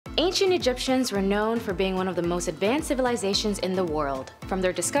Ancient Egyptians were known for being one of the most advanced civilizations in the world. From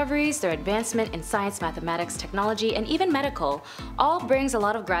their discoveries, their advancement in science, mathematics, technology, and even medical, all brings a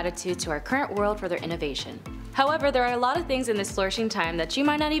lot of gratitude to our current world for their innovation. However, there are a lot of things in this flourishing time that you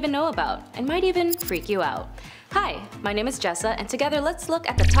might not even know about, and might even freak you out. Hi, my name is Jessa, and together let's look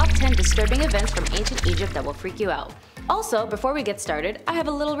at the top 10 disturbing events from ancient Egypt that will freak you out. Also, before we get started, I have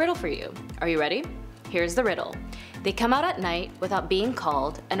a little riddle for you. Are you ready? Here's the riddle. They come out at night without being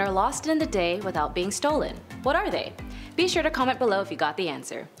called and are lost in the day without being stolen. What are they? Be sure to comment below if you got the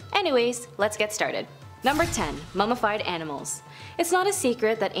answer. Anyways, let's get started. Number 10. Mummified animals. It's not a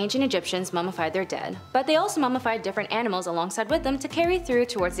secret that ancient Egyptians mummified their dead, but they also mummified different animals alongside with them to carry through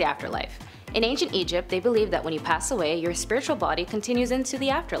towards the afterlife. In ancient Egypt, they believed that when you pass away, your spiritual body continues into the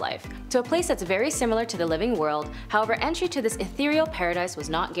afterlife, to a place that's very similar to the living world. However, entry to this ethereal paradise was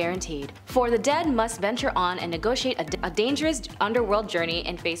not guaranteed. For the dead must venture on and negotiate a dangerous underworld journey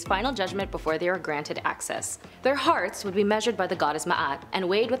and face final judgment before they are granted access. Their hearts would be measured by the goddess Ma'at and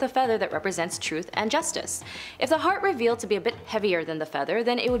weighed with a feather that represents truth and justice. If the heart revealed to be a bit heavier than the feather,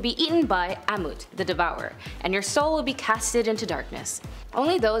 then it would be eaten by Amut, the devourer, and your soul would be casted into darkness.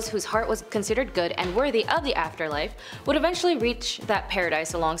 Only those whose heart was considered good and worthy of the afterlife would eventually reach that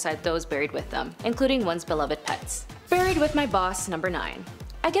paradise alongside those buried with them, including one's beloved pets. Buried with my boss, number 9.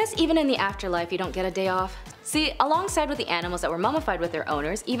 I guess even in the afterlife you don't get a day off. See, alongside with the animals that were mummified with their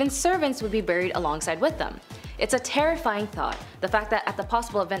owners, even servants would be buried alongside with them. It's a terrifying thought, the fact that at the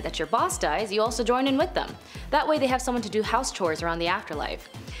possible event that your boss dies, you also join in with them. That way they have someone to do house chores around the afterlife.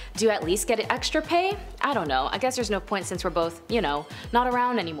 Do you at least get extra pay? I don't know, I guess there's no point since we're both, not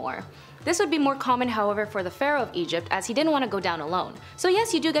around anymore. This would be more common, however, for the pharaoh of Egypt, as he didn't want to go down alone. So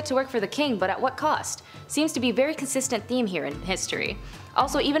yes, you do get to work for the king, but at what cost? Seems to be a very consistent theme here in history.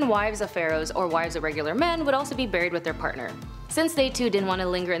 Also, even wives of pharaohs or wives of regular men would also be buried with their partner, since they too didn't want to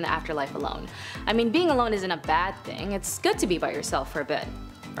linger in the afterlife alone. I mean, being alone isn't a bad thing, it's good to be by yourself for a bit,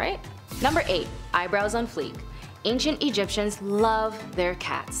 right? Number 8. Eyebrows on fleek. Ancient Egyptians love their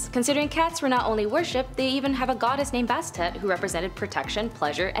cats. Considering cats were not only worshipped, they even have a goddess named Bastet who represented protection,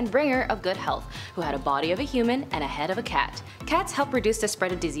 pleasure, and bringer of good health, who had a body of a human and a head of a cat. Cats help reduce the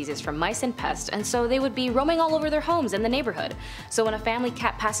spread of diseases from mice and pests, and so they would be roaming all over their homes in the neighborhood. So when a family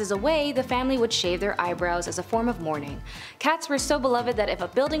cat passes away, the family would shave their eyebrows as a form of mourning. Cats were so beloved that if a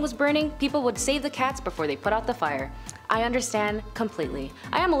building was burning, people would save the cats before they put out the fire. I understand completely.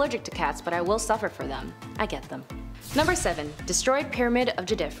 I am allergic to cats, but I will suffer for them. I get them. Number 7. Destroyed Pyramid of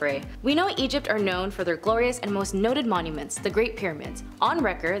Djedefre. We know Egypt are known for their glorious and most noted monuments, the Great Pyramids. On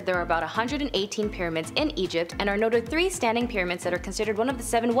record, there are about 118 pyramids in Egypt and are noted 3 standing pyramids that are considered one of the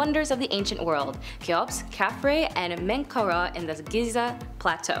 7 wonders of the ancient world: Cheops, Khafre, and Menkaure in the Giza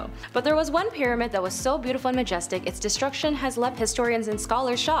Plateau. But there was one pyramid that was so beautiful and majestic, its destruction has left historians and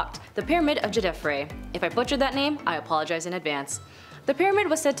scholars shocked: the Pyramid of Djedefre. If I butchered that name, I apologize in advance. The pyramid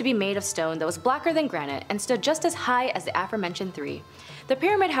was said to be made of stone that was blacker than granite and stood just as high as the aforementioned 3. The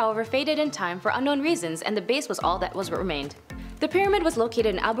pyramid, however, faded in time for unknown reasons, and the base was all that was remained. The pyramid was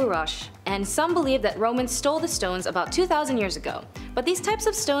located in Abu Rosh, and some believe that Romans stole the stones about 2,000 years ago. But these types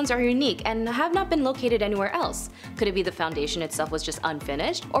of stones are unique and have not been located anywhere else. Could it be the foundation itself was just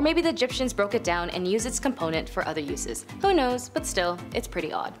unfinished? Or maybe the Egyptians broke it down and used its component for other uses. Who knows, but still, it's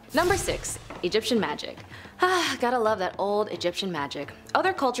pretty odd. Number 6. Egyptian magic. Gotta love that old Egyptian magic.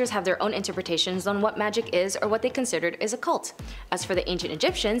 Other cultures have their own interpretations on what magic is or what they considered is a cult. As for the ancient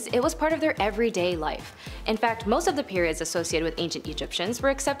Egyptians, it was part of their everyday life. In fact, most of the periods associated with ancient Egyptians were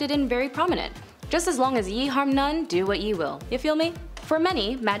accepted and very prominent. Just as long as ye harm none, do what ye will. You feel me? For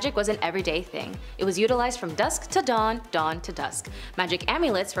many, magic was an everyday thing. It was utilized from dusk to dawn, dawn to dusk. Magic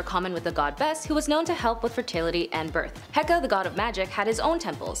amulets were common with the god Bes, who was known to help with fertility and birth. Heka, the god of magic, had his own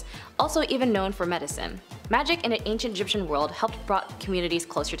temples, also even known for medicine. Magic in an ancient Egyptian world helped brought communities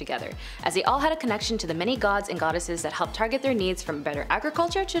closer together, as they all had a connection to the many gods and goddesses that helped target their needs, from better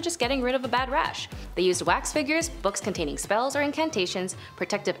agriculture to just getting rid of a bad rash. They used wax figures, books containing spells or incantations,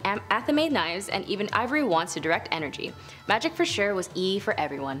 protective athame knives, and even ivory wands to direct energy. Magic for sure was E for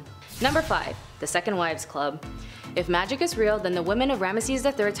everyone. Number 5. The Second Wives Club. If magic is real, then the women of Ramesses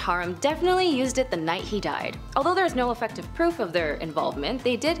III's harem definitely used it the night he died. Although there is no effective proof of their involvement,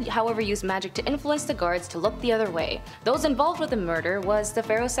 they did however use magic to influence the guards to look the other way. Those involved with the murder was the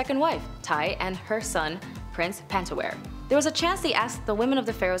pharaoh's second wife, Tai, and her son, Prince Pantaware. There was a chance they asked the women of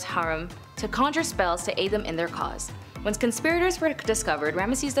the pharaoh's harem to conjure spells to aid them in their cause. When conspirators were discovered,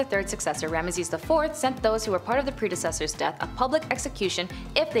 Ramesses III's successor, Ramesses IV, sent those who were part of the predecessor's death a public execution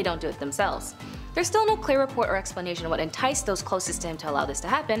if they don't do it themselves. There's still no clear report or explanation of what enticed those closest to him to allow this to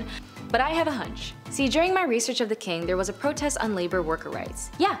happen, but I have a hunch. See, during my research of the king, there was a protest on labor worker rights.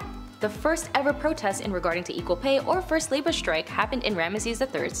 Yeah, the first ever protest in regarding to equal pay or first labor strike happened in Ramesses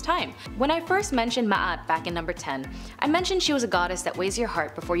III's time. When I first mentioned Ma'at back in number 10, I mentioned she was a goddess that weighs your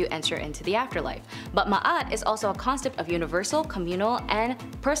heart before you enter into the afterlife. But Ma'at is also a concept of universal, communal, and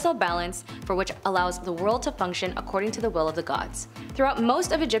personal balance for which allows the world to function according to the will of the gods. Throughout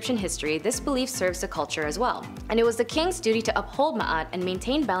most of Egyptian history, this belief serves the culture as well. And it was the king's duty to uphold Ma'at and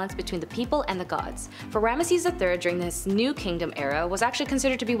maintain balance between the people and the gods. For Ramesses III during this New Kingdom era was actually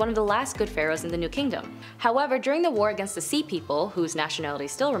considered to be one of the last good pharaohs in the New Kingdom. However, during the war against the Sea People, whose nationality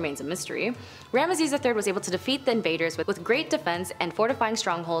still remains a mystery, Ramesses III was able to defeat the invaders with great defense and fortifying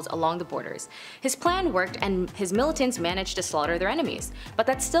strongholds along the borders. His plan worked and his militants managed to slaughter their enemies, but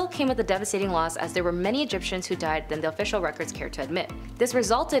that still came with a devastating loss as there were many Egyptians who died than the official records care to admit. This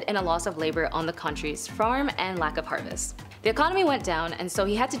resulted in a loss of labor on the country's farm and lack of harvest. The economy went down, and so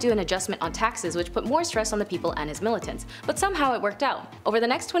he had to do an adjustment on taxes, which put more stress on the people and his militants, but somehow it worked out. Over the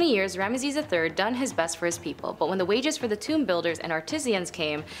next 20 years, Ramesses III done his best for his people, but when the wages for the tomb builders and artisans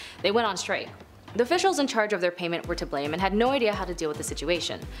came, they went on strike. The officials in charge of their payment were to blame and had no idea how to deal with the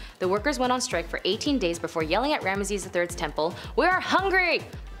situation. The workers went on strike for 18 days before yelling at Ramesses III's temple, "We are hungry!"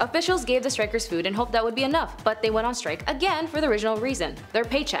 Officials gave the strikers food and hoped that would be enough, but they went on strike again for the original reason, their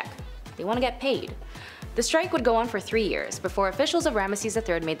paycheck. They want to get paid. The strike would go on for 3 years before officials of Ramesses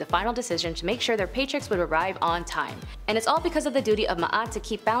III made the final decision to make sure their paychecks would arrive on time. And it's all because of the duty of Ma'at to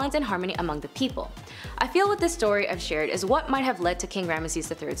keep balance and harmony among the people. I feel what this story I've shared is what might have led to King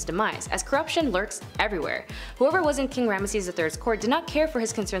Ramesses III's demise, as corruption lurks everywhere. Whoever was in King Ramesses III's court did not care for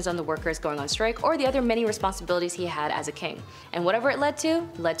his concerns on the workers going on strike or the other many responsibilities he had as a king. And whatever it led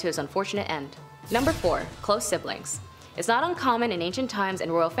to his unfortunate end. Number 4. Close siblings. It's not uncommon in ancient times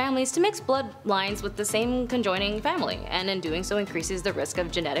and royal families to mix bloodlines with the same conjoining family, and in doing so increases the risk of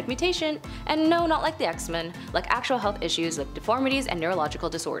genetic mutation, and no, not like the X-Men, like actual health issues like deformities and neurological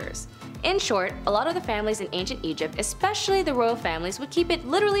disorders. In short, a lot of the families in ancient Egypt, especially the royal families, would keep it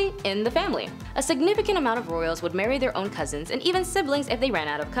literally in the family. A significant amount of royals would marry their own cousins and even siblings if they ran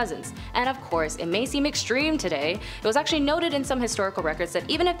out of cousins. And of course, it may seem extreme today, it was actually noted in some historical records that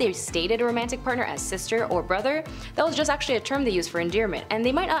even if they stated a romantic partner as sister or brother, that was just actually a term they used for endearment, and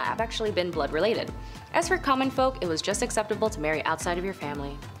they might not have actually been blood related. As for common folk, it was just acceptable to marry outside of your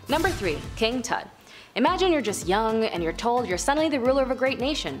family. Number 3. King Tut. Imagine you're just young and you're told you're suddenly the ruler of a great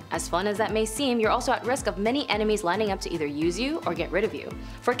nation. As fun as that may seem, you're also at risk of many enemies lining up to either use you or get rid of you.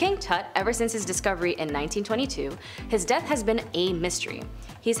 For King Tut, ever since his discovery in 1922, his death has been a mystery.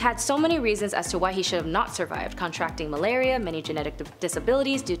 He's had so many reasons as to why he should have not survived, contracting malaria, many genetic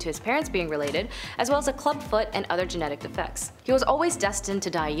disabilities due to his parents being related, as well as a club foot and other genetic defects. He was always destined to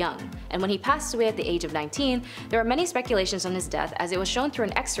die young, and when he passed away at the age of 19, there are many speculations on his death as it was shown through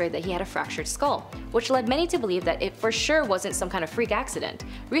an x-ray that he had a fractured skull, which led many to believe that it for sure wasn't some kind of freak accident.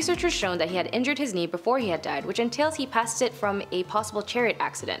 Researchers shown that he had injured his knee before he had died, which entails he passed it from a possible chariot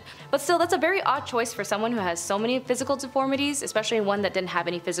accident. But still, that's a very odd choice for someone who has so many physical deformities, especially one that didn't have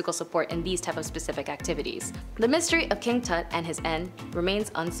any physical support in these type of specific activities. The mystery of King Tut and his end remains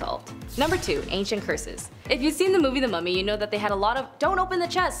unsolved. Number 2. Ancient curses. If you've seen the movie The Mummy, you know that they had a lot of "don't open the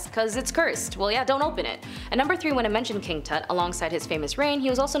chest, cause it's cursed." Well yeah, don't open it. And number 3, when I mentioned King Tut, alongside his famous reign, he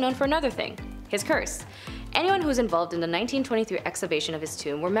was also known for another thing: his curse. Anyone who was involved in the 1923 excavation of his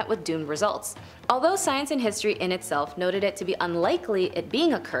tomb were met with doomed results. Although science and history in itself noted it to be unlikely it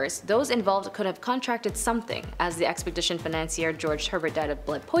being a curse, those involved could have contracted something, as the expedition financier George Herbert died of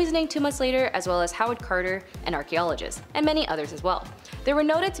blood poisoning 2 months later, as well as Howard Carter, an archaeologist, and many others as well. There were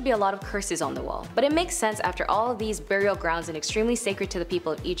noted to be a lot of curses on the wall, but it makes sense after all of these burial grounds and extremely sacred to the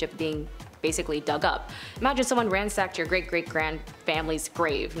people of Egypt being basically dug up. Imagine someone ransacked your great-great-grand family's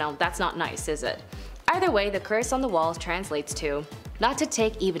grave. Now that's not nice, is it? Either way, the curse on the wall translates to not to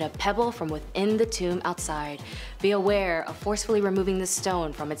take even a pebble from within the tomb outside. Be aware of forcefully removing the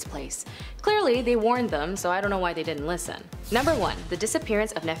stone from its place. Clearly, they warned them, so I don't know why they didn't listen. Number 1. The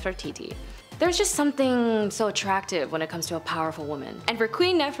Disappearance of Nefertiti. There's just something so attractive when it comes to a powerful woman. And for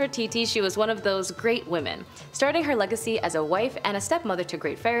Queen Nefertiti, she was one of those great women, starting her legacy as a wife and a stepmother to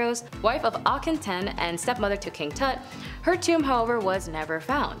great pharaohs, wife of Akhenaten and stepmother to King Tut. Her tomb, however, was never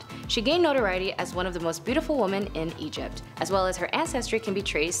found. She gained notoriety as one of the most beautiful women in Egypt, as well as her ancestry can be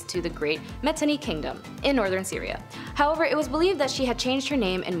traced to the great Mitanni Kingdom in northern Syria. However, it was believed that she had changed her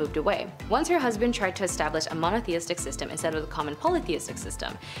name and moved away, once her husband tried to establish a monotheistic system instead of the common polytheistic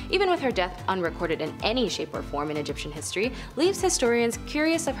system. Even with her death unrecorded in any shape or form in Egyptian history, leaves historians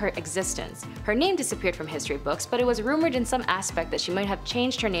curious of her existence. Her name disappeared from history books, but it was rumored in some aspect that she might have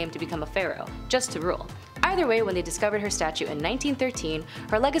changed her name to become a pharaoh, just to rule. Either way, when they discovered her statue in 1913,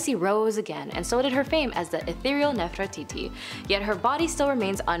 her legacy rose again, and so did her fame as the ethereal Nefertiti. Yet her body still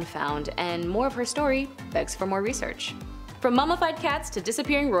remains unfound, and more of her story begs for more research. From mummified cats to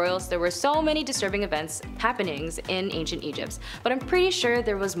disappearing royals, there were so many disturbing happenings in ancient Egypt, but I'm pretty sure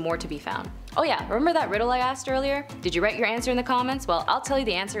there was more to be found. Oh yeah, remember that riddle I asked earlier? Did you write your answer in the comments? Well, I'll tell you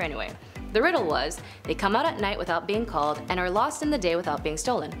the answer anyway. The riddle was, they come out at night without being called and are lost in the day without being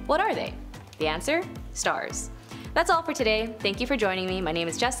stolen. What are they? The answer? Stars. That's all for today. Thank you for joining me. My name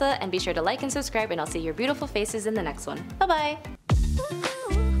is Jessa, and be sure to like and subscribe, and I'll see your beautiful faces in the next one. Bye bye!